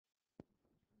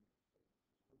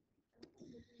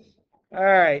All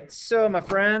right, so my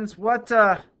friends, what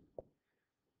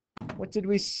did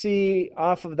we see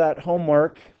off of that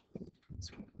homework?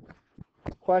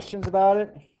 Questions about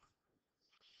it?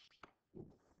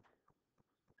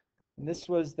 And this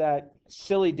was that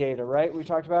silly data, right? We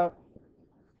talked about.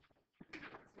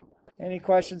 Any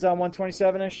questions on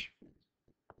 127-ish?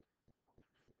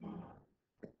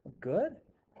 Good.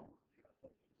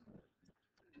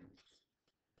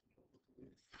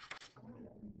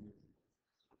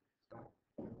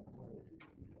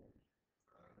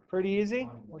 Pretty easy.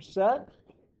 We're set.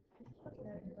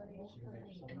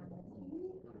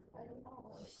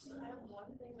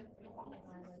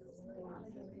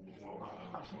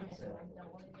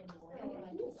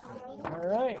 All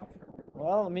right.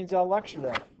 Well, it means I'll lecture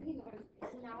then.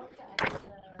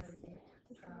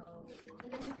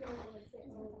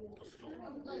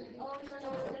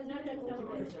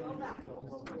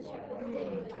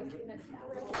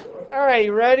 All right,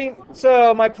 you ready?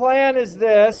 So my plan is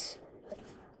this.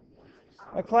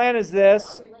 My plan is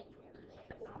this.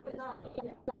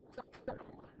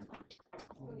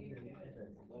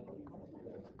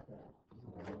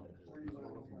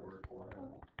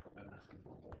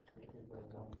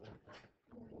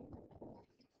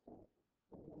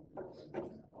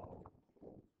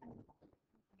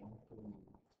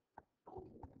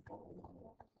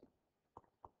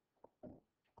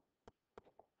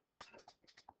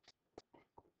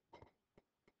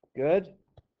 Good.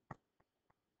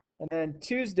 And then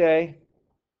Tuesday,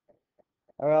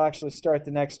 I will actually start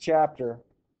the next chapter.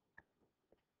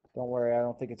 Don't worry, I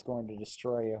don't think it's going to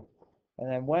destroy you. And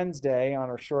then Wednesday, on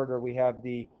our shorter, we have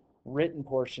the written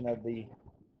portion of the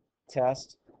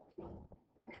test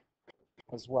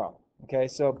as well. Okay,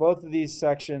 so both of these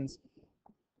sections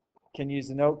can use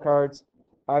the note cards.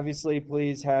 Obviously,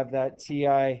 please have that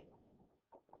TI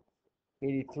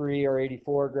 83 or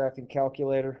 84 graphing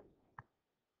calculator,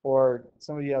 or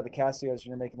some of you have the Casios and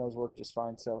you're making those work just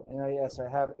fine. So, yes, I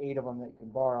have 8 of them that you can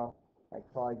borrow. I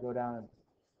could probably go down and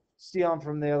steal them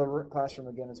from the other classroom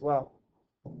again as well.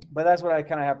 But that's what I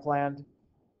kind of have planned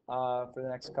for the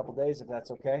next couple days, if that's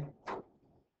okay.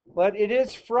 But it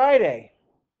is Friday.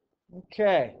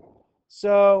 Okay.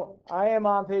 So I am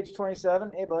on page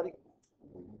 27. Hey, buddy.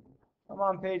 I'm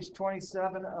on page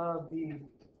 27 of your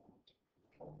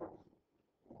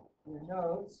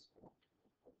notes.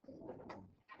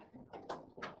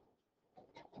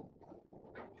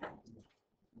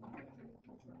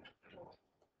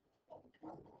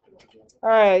 All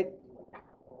right.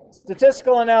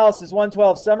 Statistical analysis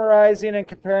 112, summarizing and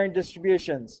comparing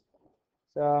distributions.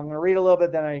 So I'm going to read a little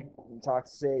bit, then I talk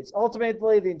to Sage.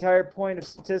 Ultimately, the entire point of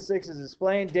statistics is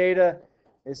displaying data,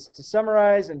 is to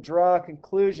summarize and draw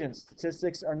conclusions.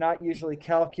 Statistics are not usually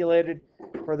calculated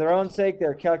for their own sake.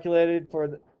 They're calculated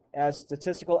as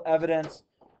statistical evidence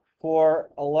for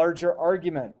a larger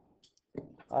argument.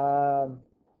 So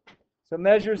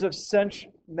measures of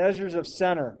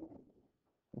center.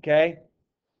 Okay.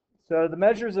 So the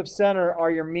measures of center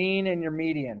are your mean and your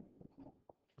median,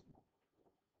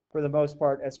 for the most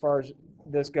part, as far as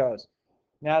this goes.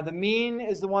 Now, the mean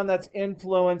is the one that's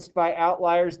influenced by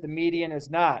outliers. The median is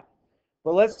not.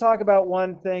 But let's talk about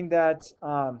one thing that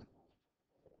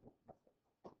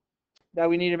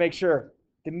we need to make sure.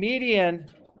 The median,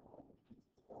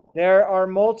 there are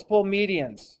multiple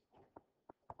medians.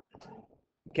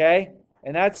 Okay?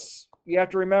 And that's, you have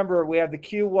to remember, we have the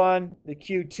Q1, the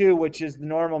Q2, which is the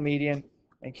normal median,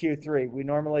 and Q3. We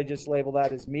normally just label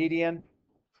that as median.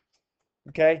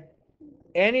 Okay?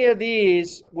 Any of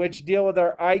these which deal with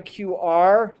our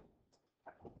IQR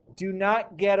do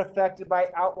not get affected by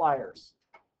outliers.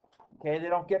 Okay, they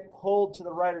don't get pulled to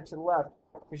the right or to the left,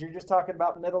 because you're just talking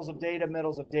about middles of data.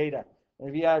 And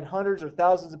if you had hundreds or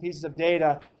thousands of pieces of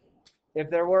data, if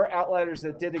there were outliers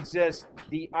that did exist,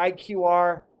 the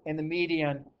IQR and the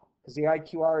median, because the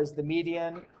IQR is the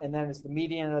median, and then it's the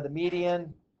median of the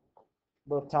median,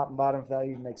 both top and bottom, if that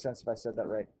even makes sense if I said that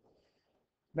right.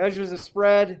 Measures of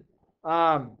spread.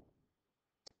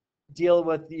 Deal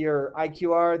with your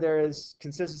IQR. There is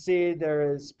consistency,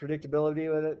 there is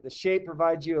predictability with it. The shape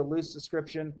provides you a loose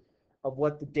description of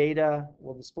what the data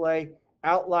will display.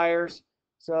 Outliers.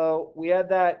 So we had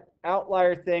that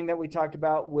outlier thing that we talked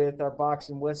about with our box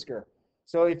and whisker.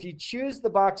 So if you choose the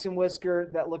box and whisker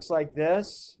that looks like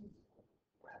this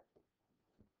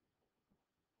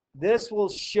will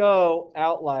show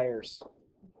outliers.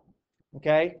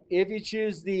 Okay? If you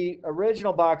choose the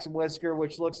original box and whisker,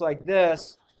 which looks like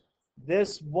this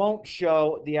won't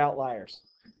show the outliers.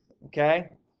 Okay?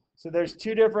 So there's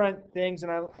two different things,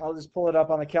 and I'll just pull it up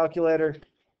on the calculator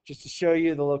just to show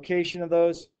you the location of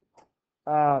those.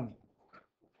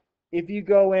 if you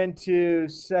go into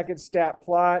second stat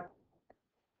plot,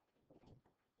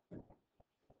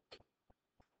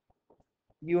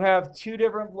 you have two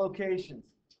different locations.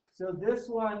 So this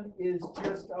one is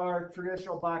just our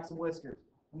traditional box of whiskers.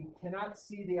 We cannot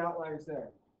see the outliers there.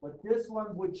 But this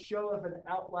one would show if an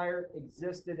outlier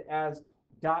existed as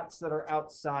dots that are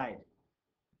outside.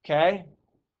 Okay?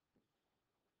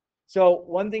 So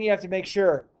one thing you have to make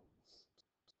sure,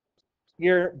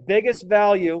 your biggest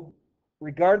value,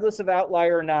 regardless of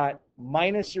outlier or not,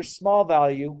 minus your small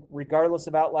value, regardless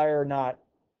of outlier or not,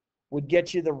 would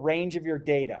get you the range of your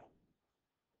data.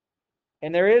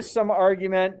 And there is some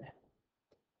argument,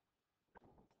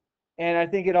 and I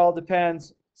think it all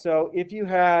depends. So if you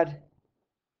had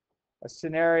a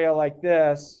scenario like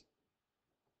this,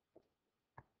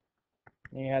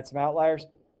 and you had some outliers,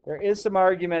 there is some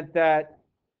argument that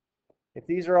if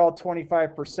these are all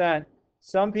 25%,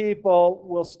 some people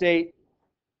will state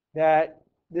that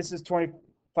this is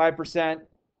 25%,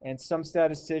 and some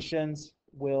statisticians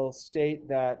will state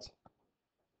that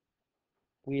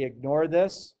we ignore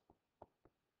this.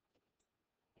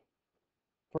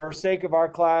 For sake of our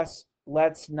class,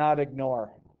 let's not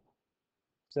ignore.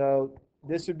 So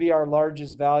this would be our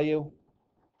largest value.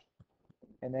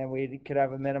 And then we could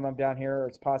have a minimum down here, or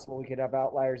it's possible we could have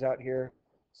outliers out here.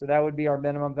 So that would be our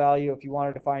minimum value if you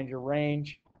wanted to find your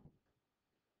range.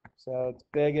 So it's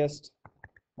biggest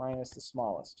minus the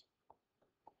smallest.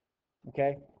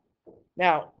 Okay.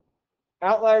 Now,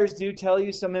 outliers do tell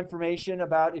you some information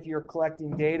about if you're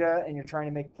collecting data and you're trying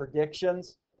to make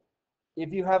predictions.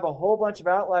 If you have a whole bunch of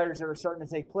outliers that are starting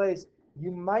to take place,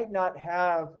 you might not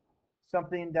have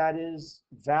something that is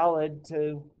valid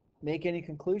to make any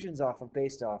conclusions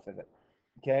based off of it.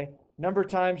 Okay. Number of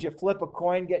times you flip a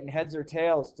coin getting heads or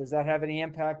tails. Does that have any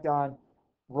impact on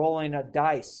rolling a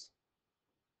dice?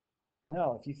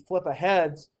 No. If you flip a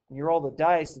heads and you roll the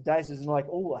dice isn't like,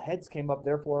 oh, a heads came up,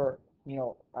 therefore,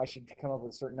 I should come up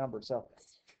with a certain number. So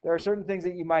there are certain things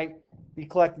that you might be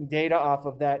collecting data off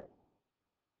of that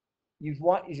you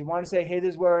want to say, hey,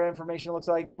 this is what our information looks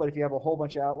like. But if you have a whole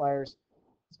bunch of outliers,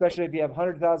 especially if you have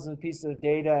 100,000 pieces of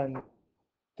data and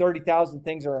 30,000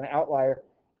 things are an outlier,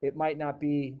 it might not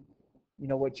be,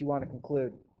 what you want to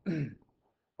conclude.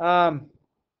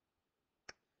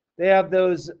 They have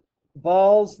those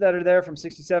balls that are there from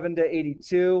 67 to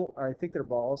 82. Or I think they're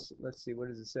balls. Let's see, what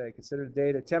does it say? Consider the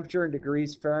data, temperature in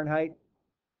degrees Fahrenheit.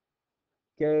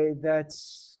 Okay,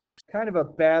 that's kind of a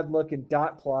bad looking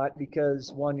dot plot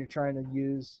because one, you're trying to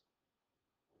use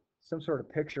some sort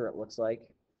of picture, it looks like.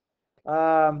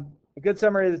 A good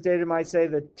summary of this data might say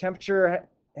the temperature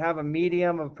have a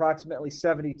medium of approximately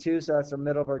 72, so that's the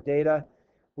middle of our data.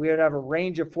 We would have a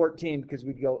range of 14 because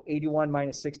we'd go 81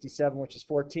 minus 67, which is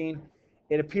 14.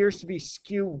 It appears to be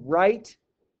skew right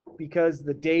because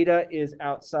the data is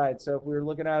outside. So if we were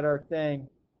looking at our thing,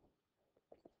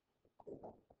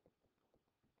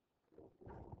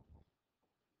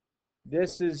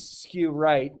 this is skew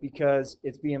right because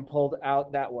it's being pulled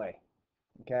out that way.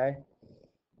 Okay.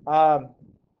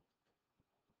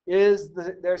 Is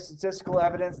there statistical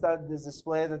evidence that is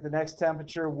display that the next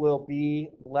temperature will be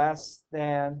less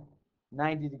than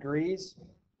 90 degrees?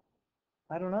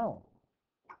 I don't know.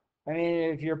 I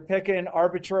mean, if you're picking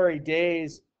arbitrary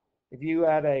days, if you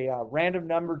had a random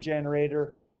number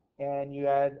generator and you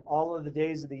had all of the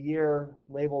days of the year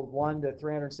labeled 1 to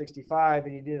 365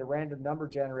 and you did a random number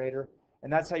generator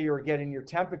and that's how you were getting your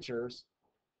temperatures,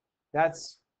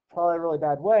 that's probably a really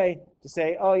bad way to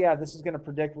say, oh yeah, this is going to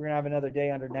predict we're going to have another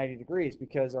day under 90 degrees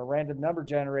because a random number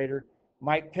generator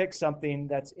might pick something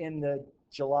that's in the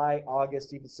July,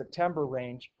 August, even September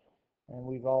range. And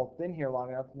we've all been here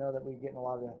long enough to know that we're getting a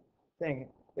lot of the thing.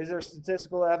 Is there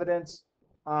statistical evidence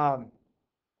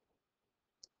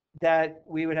that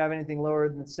we would have anything lower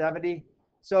than 70?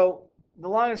 So the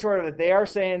long and short of it, they are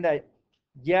saying that,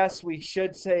 yes, we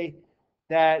should say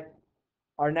that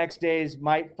our next days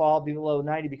might fall below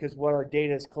 90 because what our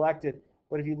data is collected.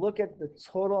 But if you look at the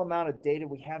total amount of data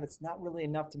we have, it's not really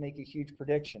enough to make a huge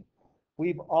prediction.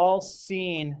 We've all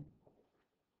seen,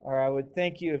 or I would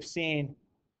think you have seen,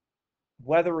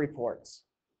 weather reports.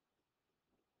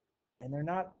 And they're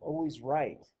not always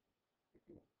right.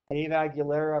 Dave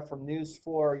Aguilera from News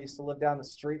 4 used to live down the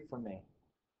street from me.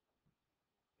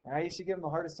 And I used to give him the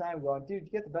hardest time going, dude, you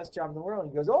get the best job in the world.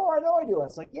 And he goes, oh, I know I do.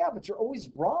 It's like, yeah, but you're always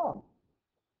wrong.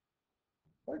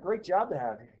 What a great job to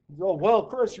have. He goes, oh, well,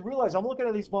 Chris, you realize I'm looking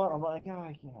at these models. I'm like,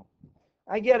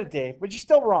 I get it, Dave, but you're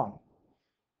still wrong.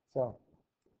 So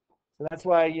that's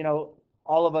why,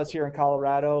 all of us here in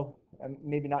Colorado, and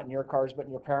maybe not in your cars, but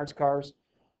in your parents' cars,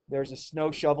 there's a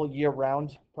snow shovel year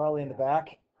round, probably in the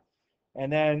back.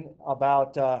 And then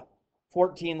about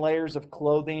 14 layers of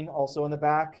clothing also in the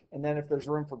back. And then if there's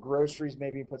room for groceries,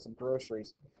 maybe put some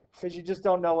groceries, because you just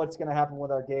don't know what's going to happen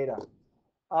with our data.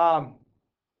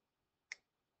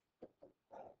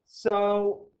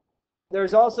 So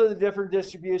there's also the different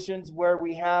distributions where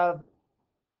we have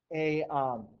a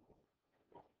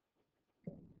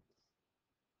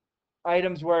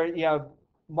items where you have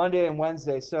Monday and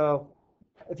Wednesday. So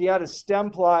if you had a stem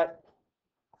plot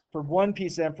for one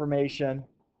piece of information,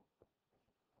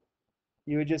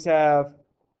 you would just have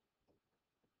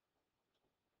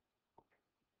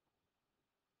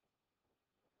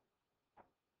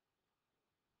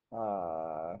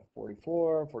uh,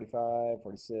 44, 45,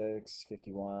 46,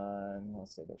 51.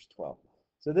 Let's say there's 12.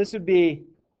 So this would be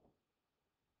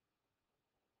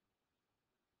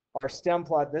our stem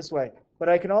plot this way. But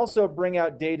I can also bring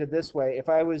out data this way. If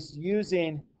I was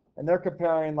using, and they're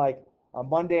comparing like a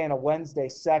Monday and a Wednesday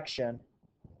section,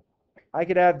 I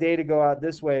could have data go out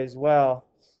this way as well.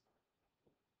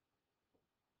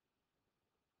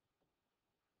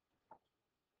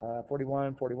 Uh,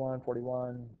 41, 41,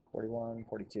 41, 41,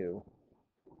 42,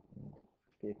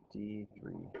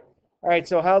 53. All right,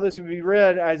 so how this would be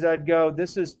read as I'd go,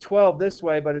 this is 12 this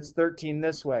way, but it's 13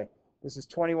 this way. This is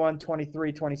 21,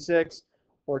 23, 26,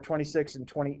 or 26 and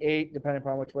 28, depending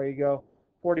upon which way you go.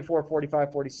 44,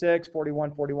 45, 46,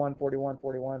 41, 41, 41,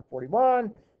 41,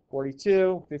 41,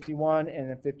 42, 51, and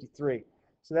then 53.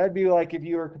 So that'd be like if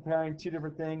you were comparing two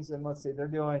different things, and let's say they're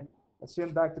doing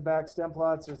assume back-to-back stem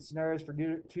plots or scenarios for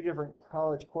two different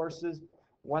college courses,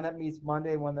 one that meets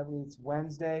Monday, one that meets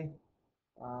Wednesday.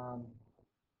 And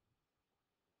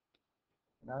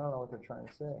I don't know what they're trying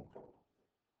to say.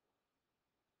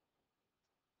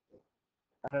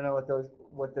 I don't know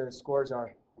what their scores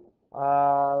are.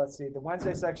 Let's see. The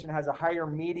Wednesday section has a higher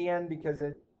median because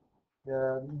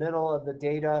the middle of the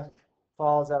data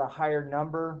falls at a higher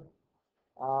number.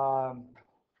 And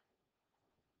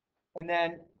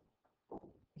then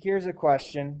here's a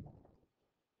question.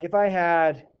 If I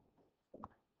had,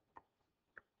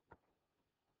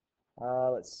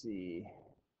 let's see.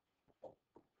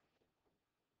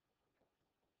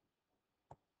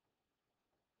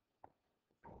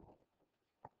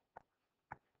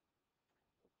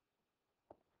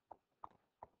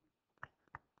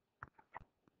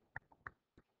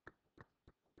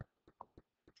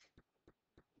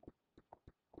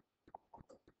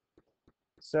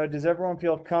 So does everyone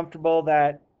feel comfortable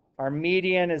that our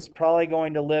median is probably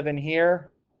going to live in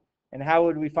here? And how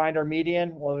would we find our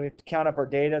median? Well, we have to count up our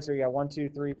data. So you got 1, 2,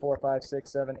 3, 4, 5, 6,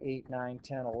 7, 8, 9,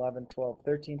 10, 11, 12,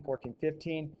 13, 14,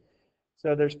 15.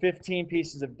 So there's 15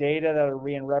 pieces of data that are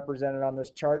being represented on this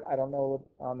chart. I don't know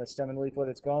on the stem and leaf what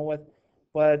it's going with,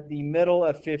 but the middle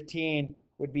of 15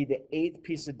 would be the 8th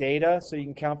piece of data. So you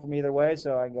can count from either way.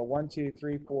 So I can go 1, 2,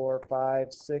 3, 4,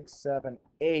 5, 6, 7,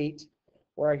 8,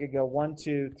 or I could go 1,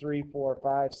 2, 3, 4,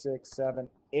 5, 6, 7,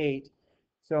 8.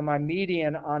 So my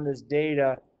median on this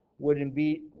data would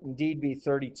indeed be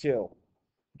 32.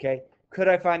 Okay, could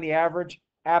I find the average?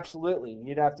 Absolutely.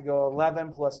 You'd have to go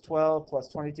 11 plus 12 plus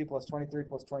 22 plus 23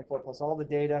 plus 24 plus all the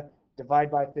data, divide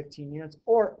by 15 units,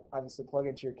 or obviously plug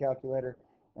into your calculator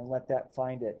and let that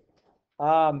find it.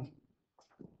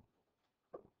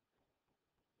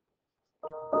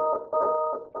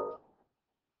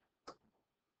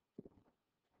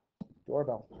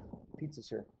 Doorbell. Pizza's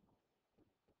here.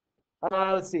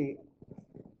 Let's see.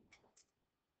 I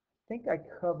think I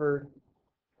covered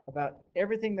about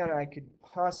everything that I could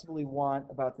possibly want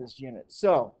about this unit.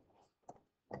 So,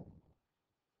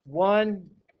 one,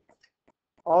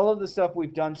 all of the stuff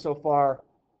we've done so far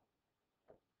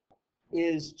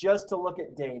is just to look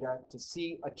at data to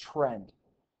see a trend.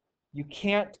 You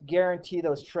can't guarantee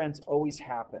those trends always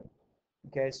happen.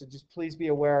 Okay, so just please be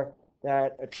aware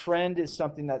that a trend is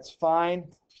something that's fine,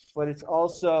 but it's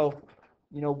also,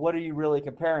 what are you really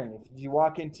comparing? If you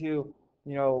walk into,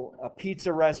 a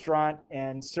pizza restaurant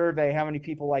and survey how many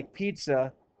people like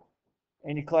pizza,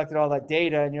 and you collected all that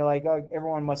data and you're like, oh,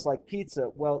 everyone must like pizza.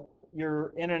 Well,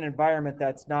 you're in an environment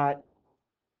that's not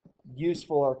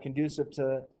useful or conducive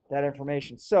to that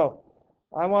information. So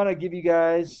I want to give you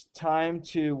guys time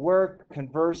to work,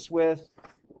 converse with,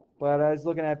 but I was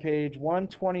looking at page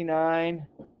 129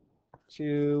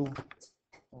 to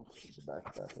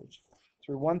back to that page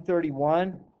through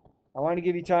 131. I want to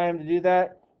give you time to do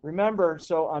that. Remember,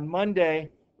 so on Monday,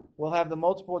 we'll have the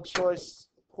multiple choice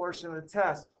portion of the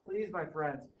test. Please, my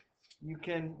friends, you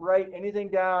can write anything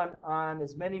down on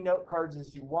as many note cards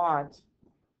as you want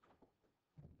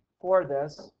for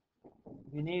this.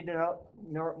 If you need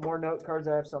more note cards,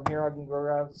 I have some here. I can go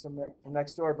grab some from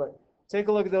next door. But take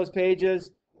a look at those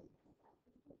pages.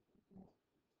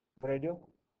 What did I do?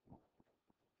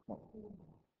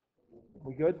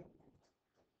 We good?